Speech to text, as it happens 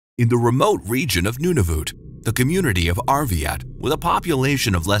In the remote region of Nunavut, the community of Arviat, with a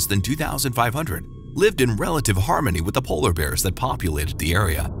population of less than 2,500, lived in relative harmony with the polar bears that populated the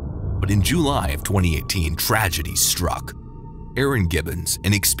area. But in July of 2018, tragedy struck. Gibbons,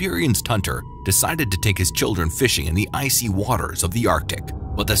 an experienced hunter, decided to take his children fishing in the icy waters of the Arctic.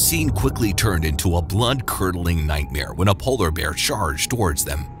 But the scene quickly turned into a blood-curdling nightmare when a polar bear charged towards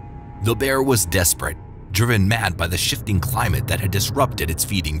them. The bear was desperate, driven mad by the shifting climate that had disrupted its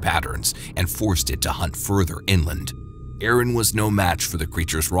feeding patterns and forced it to hunt further inland. Aaron was no match for the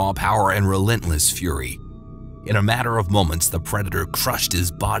creature's raw power and relentless fury. In a matter of moments, the predator crushed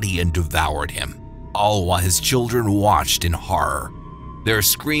his body and devoured him, all while his children watched in horror. Their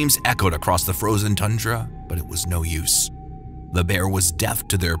screams echoed across the frozen tundra, but it was no use. The bear was deaf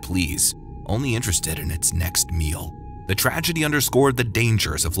to their pleas, only interested in its next meal. The tragedy underscored the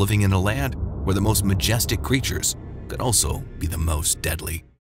dangers of living in a land where the most majestic creatures could also be the most deadly.